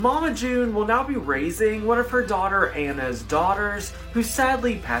Mama June will now be raising one of her daughter Anna's daughters, who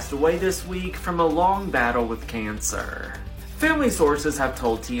sadly passed away this week from a long battle with cancer. Family sources have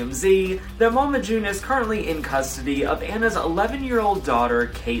told TMZ that Mama June is currently in custody of Anna's 11-year-old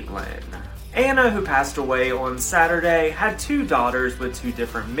daughter, Caitlin. Anna, who passed away on Saturday, had 2 daughters with 2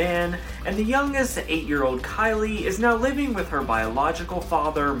 different men, and the youngest, 8-year-old Kylie, is now living with her biological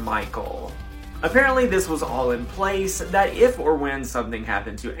father, Michael. Apparently this was all in place, that if or when something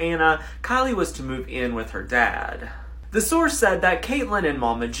happened to Anna, Kylie was to move in with her dad. The source said that Caitlin and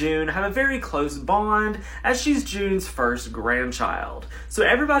Mama June have a very close bond, as she's June's first grandchild. So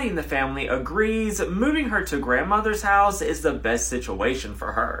everybody in the family agrees moving her to grandmother's house is the best situation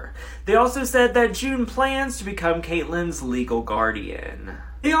for her. They also said that June plans to become Caitlin's legal guardian.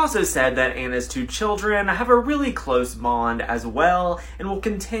 They also said that Anna's 2 children have a really close bond as well and will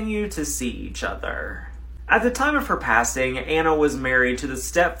continue to see each other. At the time of her passing, Anna was married to the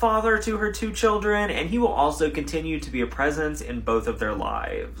stepfather to her 2 children, and he will also continue to be a presence in both of their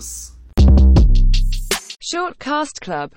lives. Short Cast Club